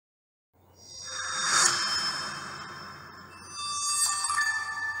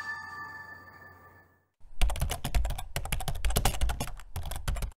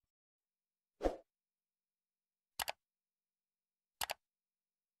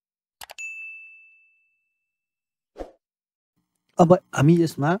अब हामी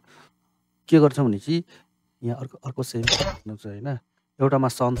यसमा के गर्छौँ भने चाहिँ यहाँ अर्को अर्को सेम गर्नुहुन्छ होइन। एउटामा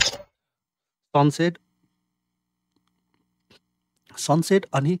सनसेट सनसेट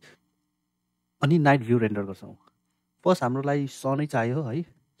अनि नाइट भ्यू रेन्डर गर्छौँ। फर्स्ट हाम्रो लागि सनै चाहियो है,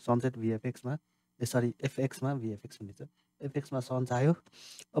 सनसेट भिएफएक्समा, सरी एफएक्समा, भिएफएक्स भनिन्छ, एफएक्समा सन चाहियो।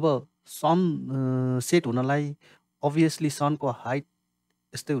 अब सन सेट हुनलाई अभियसली सनको हाइट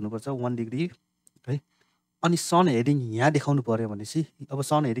यस्तै हुनुपर्छ 1 डिग्री है। अनि सन हेडिङ यहाँ देखाउनु पऱ्यो भनेपछि अब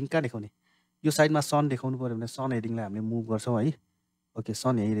सन हेडिङ कहाँ देखाउने, यो साइडमा सन देखाउनु पऱ्यो भने सन हेडिङलाई हामीले मुभ गर्छौँ है। ओके,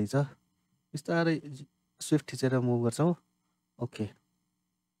 सन यहीँ रहेछ, बिस्तारै स्विफ्ट थिचेर मुभ गर्छौँ। ओके,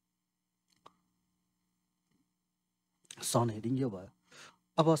 सन हेडिङ यो भयो।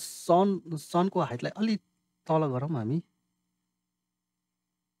 अब सनको हाइटलाई अलि तल गरौँ हामी।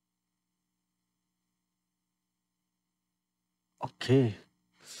 ओके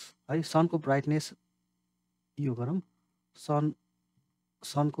है, सनको ब्राइटनेस यो गरौँ,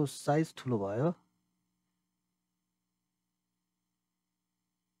 सनको साइज ठुलो भयो।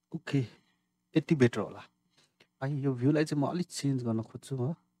 ओके, यति बेटर होला है। यो भ्यूलाई चाहिँ म अलिक चेन्ज गर्न खोज्छु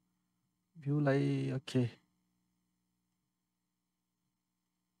म भ्यूलाई। ओके,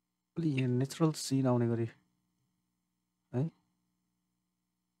 अलि नेचुरल सिन आउने गरी है।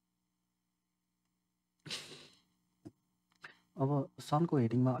 अब सनको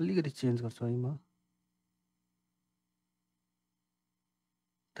हेडिङमा अलिकति चेन्ज गर्छु है म,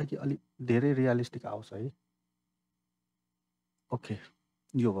 ताकि अलिक धेरै रियलिस्टिक आओस् है। ओके,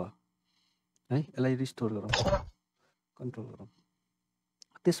 यो भयो है। यसलाई रिस्टोर गरौँ, कन्ट्रोल गरौँ।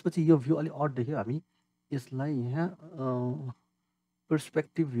 त्यसपछि यो भ्यू अलिक अड देख्यो, हामी यसलाई यहाँ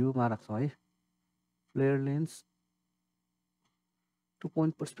पर्सपेक्टिभ भ्यूमा राख्छौँ है। फ्लेयर लेन्स 2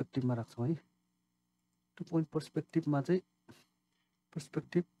 पोइन्ट पर्सपेक्टिभमा राख्छौँ है। 2 पोइन्ट पर्सपेक्टिभमा चाहिँ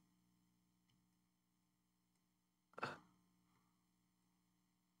पर्सपेक्टिभ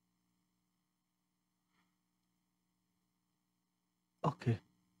ओके,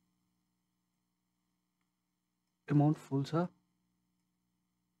 एमाउन्ट फुल छ,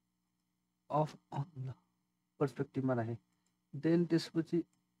 अफ अन पर्सपेक्टिभमा राखेँ। देन त्यसपछि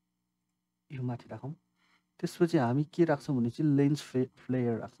यो माथि राखौँ। त्यसपछि हामी के राख्छौँ भने चाहिँ लेन्स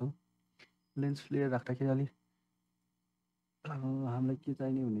फ्लेयर राख्छौँ। लेन्स फ्लेयर राख्दाखेरि अलि हामीलाई के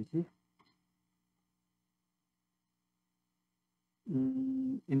चाहिने भने चाहिँ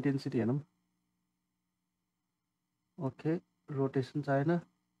इन्टेन्सिटी हेरौँ। ओके, रोटेसन चाहिएन,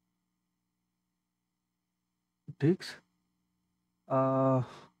 डिक्स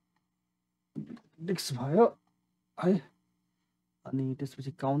डिक्स भयो है। अनि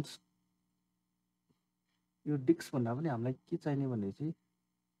त्यसपछि काउन्ट्स, यो डिक्स भन्दा पनि हामीलाई के चाहिने भने चाहिँ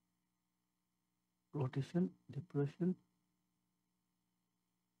रोटेसन, डिप्रेसन,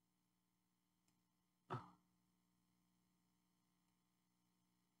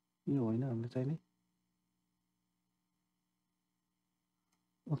 यो होइन हामीलाई चाहिने।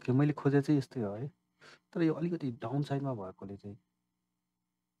 ओके, मैले खोजे चाहिँ यस्तै हो है, तर यो अलिकति डाउन साइडमा भएकोले चाहिँ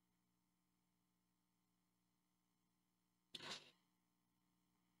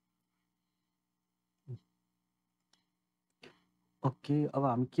ओके। अब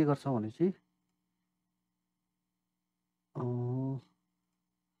हामी के गर्छौँ भने चाहिँ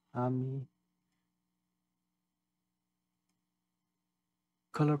हामी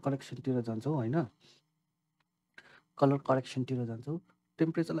कलर करेक्सनतिर जान्छौँ होइन। कलर करेक्सनतिर जान्छौँ,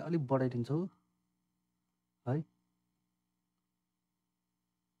 टेम्परेचरलाई अलिक बढाइदिन्छौँ है।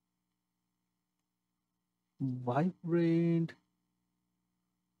 भाइब्रेन्टलाई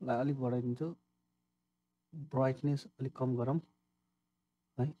अलिक बढाइदिन्छौँ, ब्राइटनेस अलिक कम गरौँ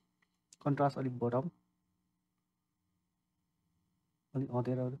है। कन्ट्रास्ट अलिक बढाउँ, अलिक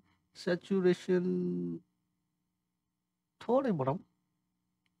अँध्यारो, सेचुरेसन थोरै बढाउँ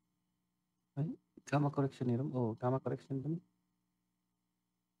है। गामा करेक्सन हेरौँ, गामा करेक्सन पनि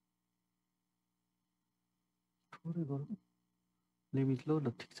थोरै गरौँ, लिमिट लो,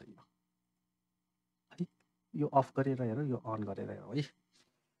 ल ठिक छ यो है। यो अफ गरेर हेरौँ, यो अन गरेर हेरौँ है।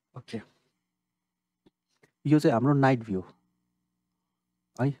 ओके, यो चाहिँ हाम्रो नाइट भ्यू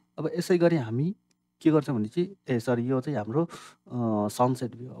है। अब यसै गरी हामी के गर्छौँ भने चाहिँ सरी, यो चाहिँ हाम्रो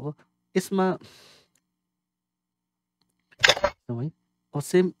सनसेट भ्यू। अब यसमा है, अब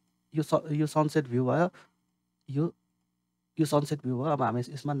सेम यो सनसेट भ्यू भयो, यो सनसेट भ्यू भयो। अब हामी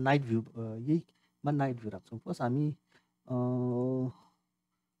यसमा नाइट भ्यू, यहीमा नाइट भ्यू राख्छौँ। फर्स्ट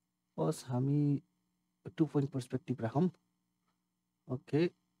हामी 2 पोइन्ट पर्सपेक्टिभ राखौँ। ओके,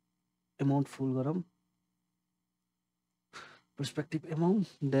 एमाउन्ट फुल गरौँ, पर्सपेक्टिभ एमाउन्ट।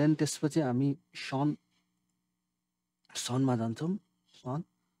 देन त्यसपछि हामी सनमा जान्छौँ, सन।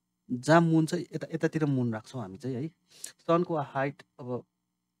 जहाँ मुन छ यतातिर मुन राख्छौँ हामी चाहिँ है। सनको हाइट अब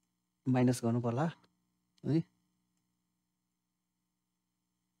माइनस गर्नु पर्ला है।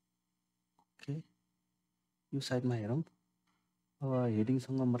 ओके, यो साइडमा हेरौँ। अब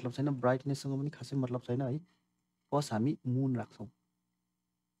हेडिङसँग मतलब छैन, ब्राइटनेससँग पनि खासै मतलब छैन है। फर्स्ट हामी मुन राख्छौँ।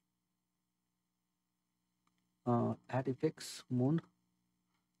 एड इफेक्ट्स मुन।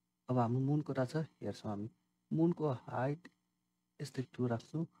 अब हाम्रो मुन कता छ हेर्छौँ हामी। मुनको हाइट यस्तै 2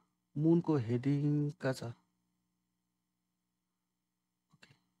 राख्छौँ। मुनको हेडिङ कहाँ छ?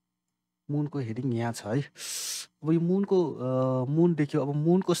 मुनको हेडिङ यहाँ छ है। अब यो मुन देख्यो। अब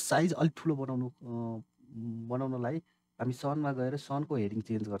मुनको साइज अलिक ठुलो बनाउनलाई हामी सनमा गएर सनको हेडिङ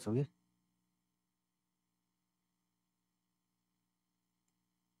चेन्ज गर्छौँ कि।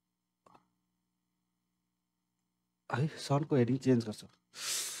 है सनको हेडिङ चेन्ज गर्छौँ।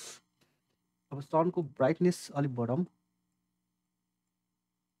 अब सनको ब्राइटनेस अलिक बढाउँ।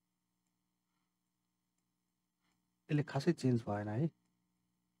 यसले खासै चेन्ज भएन है।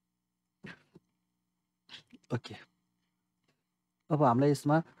 ओके, अब हामीलाई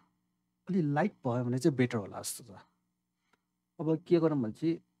यसमा अलि लाइट भयो भने चाहिँ बेटर होला जस्तो छ। अब के गरौँ भने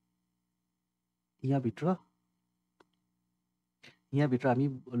चाहिँ यहाँभित्र हामी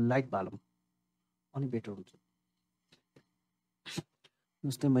लाइट बालौँ अनि बेटर हुन्छ।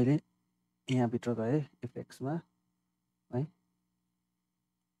 जस्तै मैले यहाँभित्र गएँ इफेक्ट्समा है।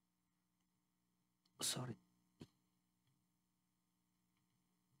 सरी,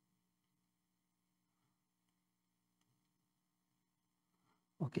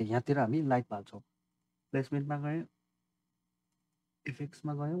 ओके, यहाँतिर हामी लाइट बाल्छौँ। प्लेसमेन्टमा गयौँ,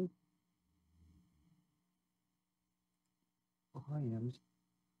 इफेक्ट्समा गयौँ। यहाँ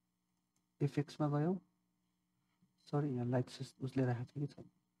इफेक्ट्समा गयौँ। सरी, यहाँ लाइट उसले राखेको छ कि छैन?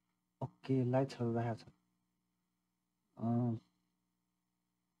 ओके, लाइट्सहरू राखेको छ।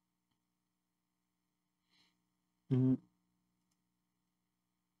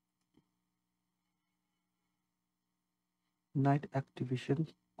 Night activation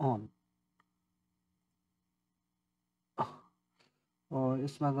on.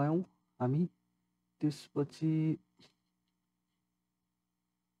 यसमा गयौँ हामी। त्यसपछि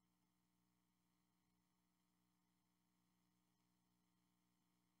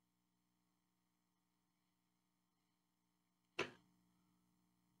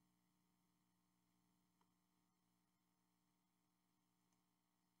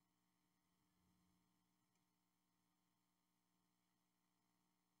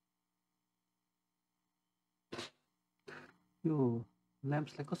यो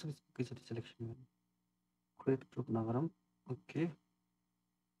ल्याम्प्सलाई कसरी सेलेक्सन गर्नु? क्रिएट ग्रुप नगरौँ। ओके,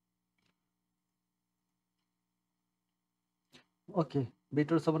 ओके,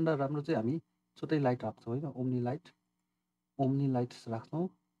 बेटर सबभन्दा राम्रो चाहिँ हामी छुट्टै लाइट राख्छौँ होइन। ओम्नी लाइट्स राख्छौँ।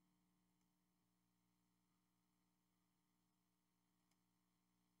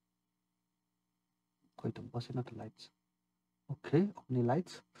 खोइ त बसेन त lights. Okay, Omni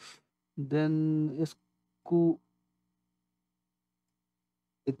lights. Then यसको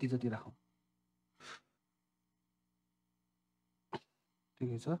यति जति राखौँ,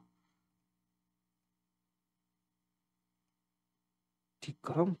 ठिकै छ। ठिक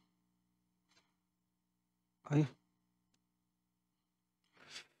गरौँ है।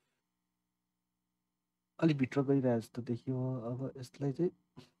 अलि भित्र गइरहेको जस्तो देखियो। अब यसलाई चाहिँ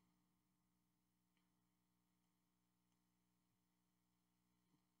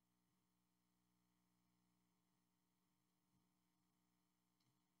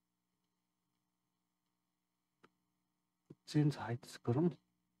चेन्ज हाइट्स गरौँ।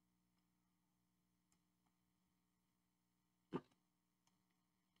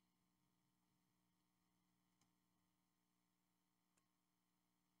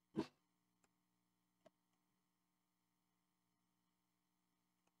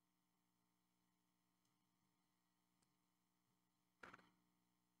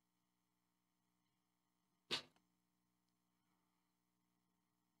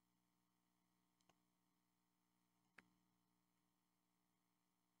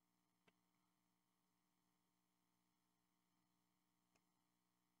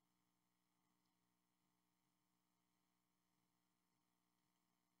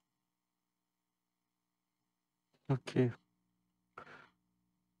 ओके,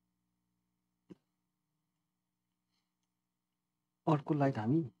 अर्को लाइट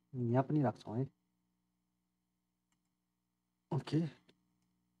हामी यहाँ पनि राख्छौँ है। Okay,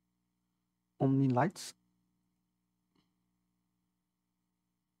 Omni lights.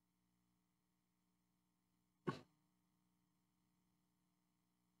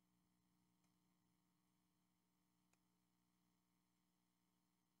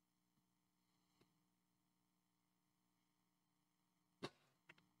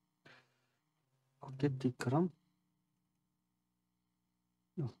 ओके टिक गरौँ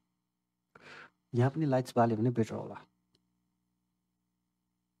यहाँ पनि लाइट्स बाल्यो भने बेटर होला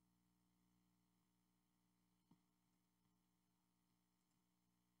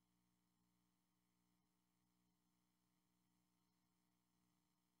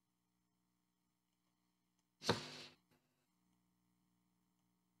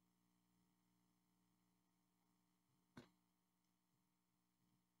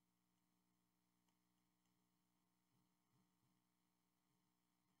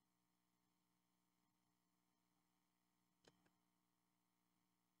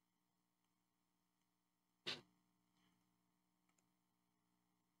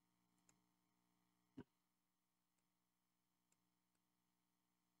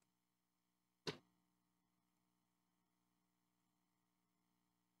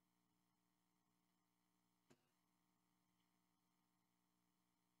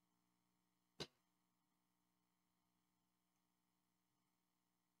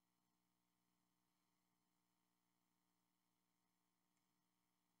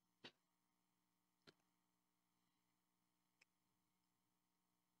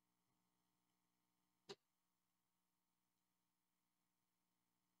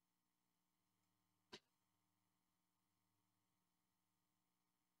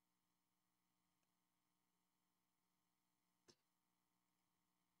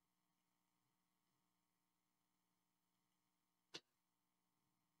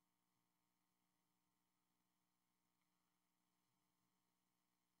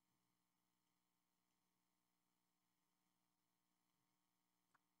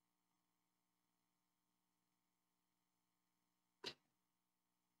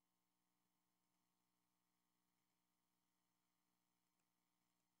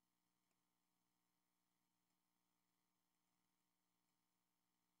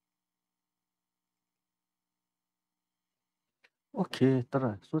ओके तर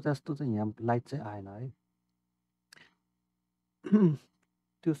सोचे जस्तो चाहिँ यहाँ लाइट चाहिँ आएन है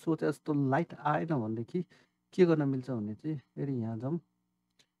त्यो सोचे जस्तो लाइट आएन भनेदेखि के गर्न मिल्छ भने चाहिँ फेरि यहाँ जाउँ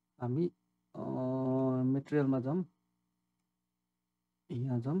हामी मेटेरियलमा जाउँ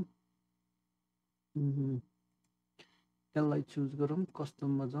यहाँ जाउँ यसलाई चुज गरौँ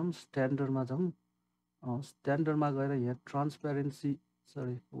कस्टममा जाउँ स्ट्यान्डर्डमा जाउँ स्ट्यान्डर्डमा गएर यहाँ ट्रान्सप्यारेन्सी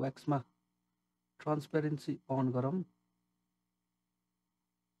सरी व्याक्समा ट्रान्सप्यारेन्सी अन गरौँ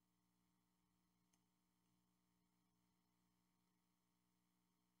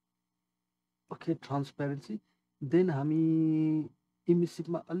ओके ट्रान्सप्यारेन्सी देन हामी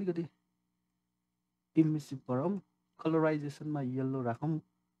इमिसिभमा अलिकति इमिसिभ गरौँ कलराइजेसनमा येल्लो राखौँ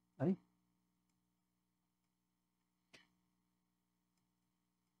है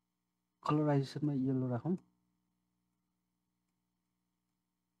कलराइजेसनमा येल्लो राखौँ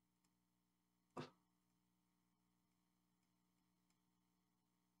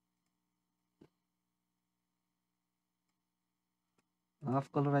हाफ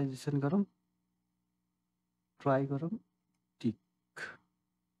कलराइजेसन गरौँ ट्राई गरौँ टिक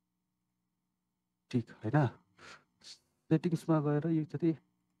टिक होइन सेटिङ्समा गएर एकचोटि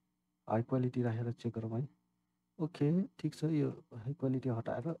हाई क्वालिटी राखेर चेक गरौँ है ओके ठिक छ यो हाई क्वालिटी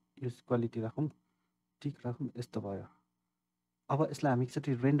हटाएर यो क्वालिटी राखौँ ठिक राखौँ यस्तो भयो अब यसलाई हामी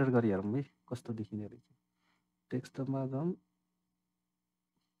एकचोटि रेन्डर गरिहेरौँ है कस्तो देखिने रहेछ टेक्स्टमा जाउँ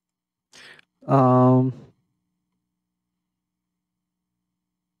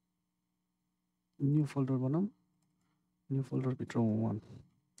न्यू फोल्डर बनाऊँ न्यू फोल्डरभित्र वान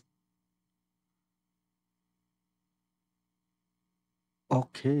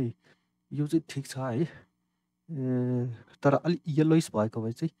ओके यो चाहिँ ठिक छ है तर अलिक येलोइस भएको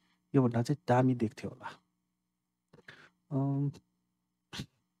भए चाहिँ योभन्दा चाहिँ दामी देख्थ्यो होला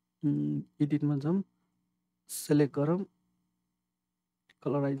एडिटमा जाउँ सेलेक्ट गरौँ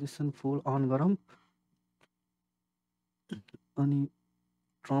कलराइजेसन फुल अन गरौँ अनि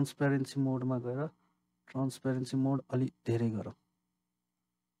ट्रान्सप्यारेन्सी मोडमा गएर ट्रान्सप्यारेन्सी मोड अलिक धेरै गरौँ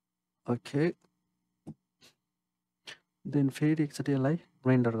ओके देन फेरि एकचोटि यसलाई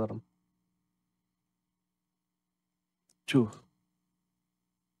रेन्डर गरौँ टु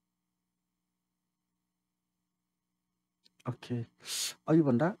ओके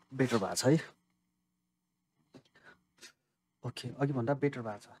अघिभन्दा बेटर भएको छ है ओके अघिभन्दा बेटर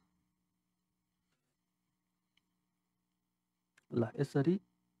भएको छ ल यसरी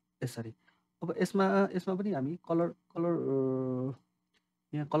यसरी अब यसमा यसमा पनि हामी कलर कलर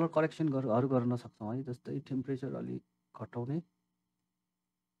यहाँ कलर करेक्सनहरू गर्न सक्छौँ है जस्तै टेम्परेचर अलिक घटाउने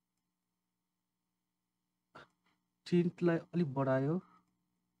टिन्टलाई अलिक बढायो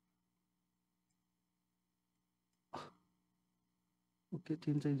ओके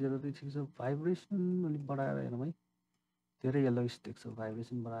 3.0 चाहिँ ठिक छ। भाइब्रेसन अलिक बढाएर हेरौँ है। धेरै येल्लो देख्छ,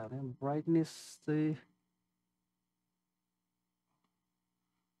 भाइब्रेसन बढाएर। ब्राइटनेस चाहिँ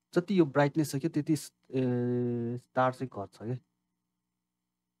जति यो ब्राइटनेस छ क्या त्यति स्टार चाहिँ घट्छ क्या।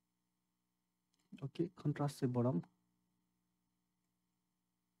 ओके कन्ट्रास्ट चाहिँ बढाउँ।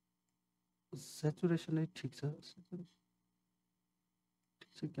 सेचुरेसन नै ठिक छ,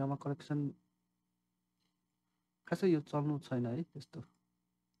 ठिक छ। ग्यामा करेक्सन खासै यो चल्नु छैन है त्यस्तो।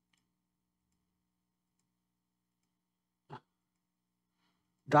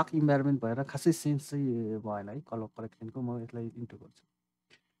 डार्क इन्भाइरोमेन्ट भएर खासै सेन्स चाहिँ भएन है कलर करेक्सनको। म यसलाई इन्टु गर्छु,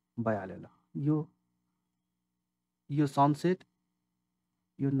 भइहाल्यो ल। यो सनसेट,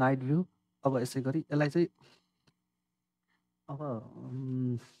 यो नाइट भ्यू। अब यसै गरी यसलाई चाहिँ अब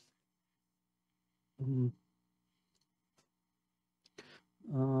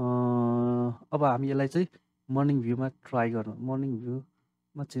अब हामी यसलाई चाहिँ मर्निङ भ्यूमा ट्राई गर्नु, मर्निङ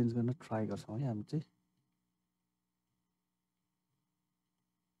भ्यूमा चेन्ज गर्न ट्राई गर्छौँ है हामी चाहिँ।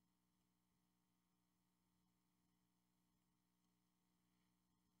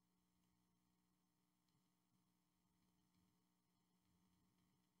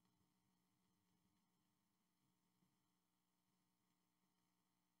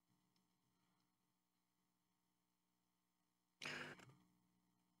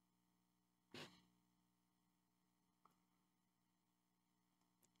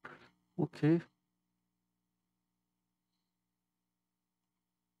 ओके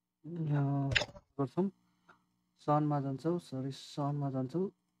गर्छौँ। सनमा जान्छौँ, सरी सनमा जान्छौँ।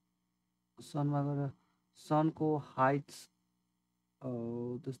 सनमा गएर सनको हाइट्स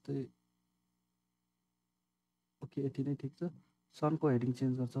त्यस्तै ओके यति नै ठिक छ। सनको हेडिङ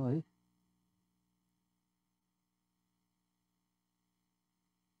चेन्ज गर्छौँ है।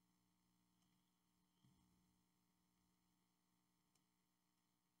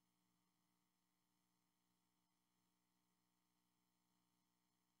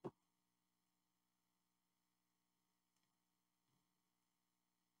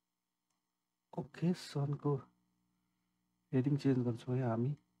 ओके सनको हेडिङ चेन्ज गर्छौँ है हामी।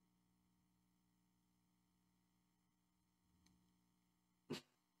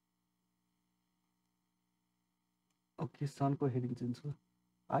 ओके सनको हेडिङ चेन्ज गर्छ,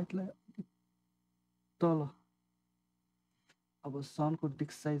 हाइटलाई तल। अब सनको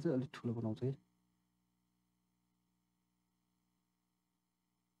डिस्क साइज चाहिँ अलिक ठुलो बनाउँछ है।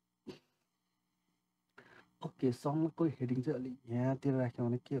 ओके सनको हेडिङ चाहिँ अलिक यहाँतिर राख्यो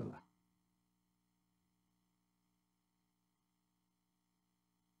भने के होला?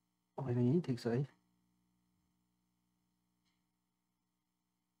 होइन यहीँ ठिक छ है।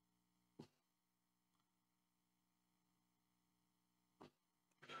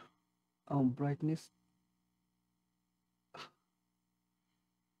 Brightness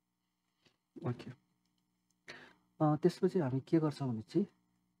okay. त्यसपछि हामी के गर्छौँ भने चाहिँ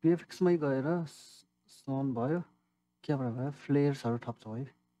भिएफएक्समै गएर सन भयो, क्यामेरा भयो, फ्लेयर्सहरू थप्छौँ है।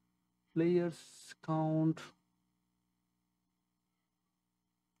 फ्लेयर्स काउन्ट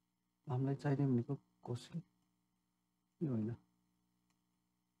हामीलाई चाहिने भनेको कोसिङ यो होइन है।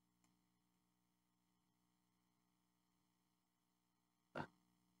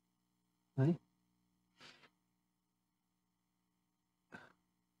 सरी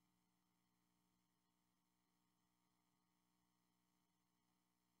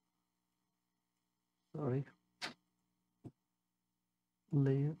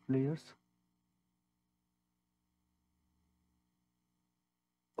प्लेयर्स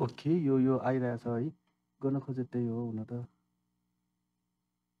ओके यो आइरहेछ है। गर्न खोजे त्यही हो हुन त।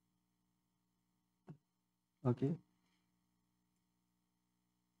 ओके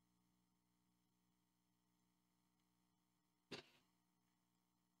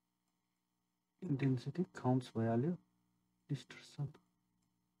इन्टेन्सिटी काउन्ट्स भइहाल्यो। डिस्टर्सन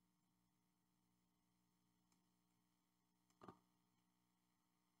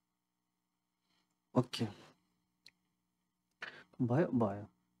ओके भयो।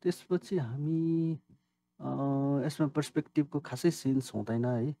 त्यसपछि हामी यसमा पर्सपेक्टिभको खासै सेन्स हुँदैन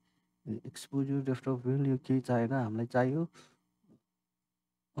है। एक्सपोजर डेप्थ अफ फिल्ड यो केही चाहिएन, हामीलाई चाहियो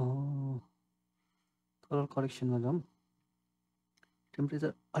कलर करेक्सनमा जाउँ।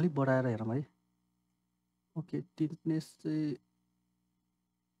 टेम्परेचर अलिक बढाएर हेरौँ है। ओके टिन्टनेस चाहिँ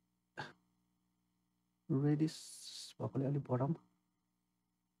रेडिस भएकोले अलिक बढाउँ।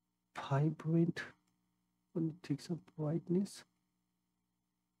 भाइब्रेन्ट पनि ठिक छ। ब्राइटनेस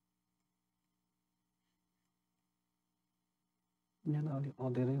यहाँ अलिक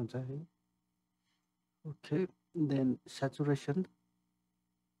अँधेरै हुन्छ है। Okay then saturation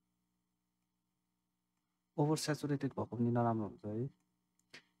over saturated भएको पनि नराम्रो हुन्छ है।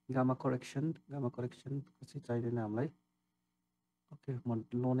 गामा करेक्सन पछि चाहिँदैन हामीलाई। ओके, म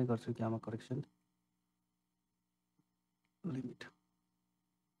लो नै गर्छु गामा करेक्सन लिमिट।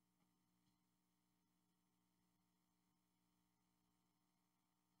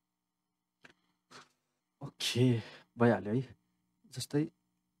 ओके, भइहाल्यो है। जस्तै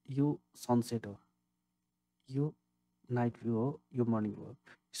यो सनसेट हो, यो नाइट भ्यू हो, यो मर्निङ भ्यू हो।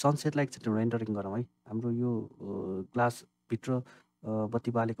 सनसेटलाई एकचोटि रेन्डरिङ गरौँ है। हाम्रो यो ग्लासभित्र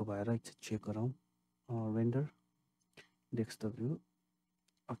बत्ती बालेको भएर एकचोटि चेक गरौँ। Render desktop view.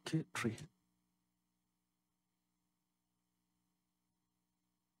 Okay, 3।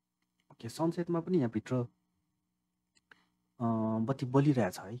 Okay, सनसेटमा पनि यहाँभित्र बत्ती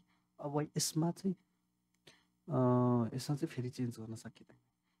बलिरहेछ है। अब यसमा चाहिँ फेरि चेन्ज गर्न सकिँदैन।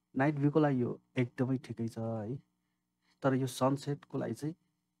 नाइट भ्यूको लागि यो एकदमै ठिकै छ है, तर यो सनसेटको लागि चाहिँ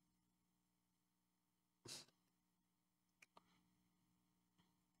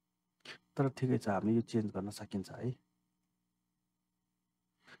ठिकै छ, हामी यो चेन्ज गर्न सकिन्छ है।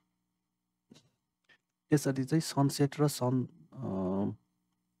 यसरी चाहिँ सनसेट र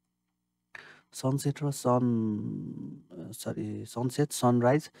सनसेट,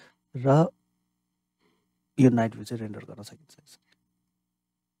 सनराइज र यो नाइट भ्यू चाहिँ रेन्डर गर्न सकिन्छ।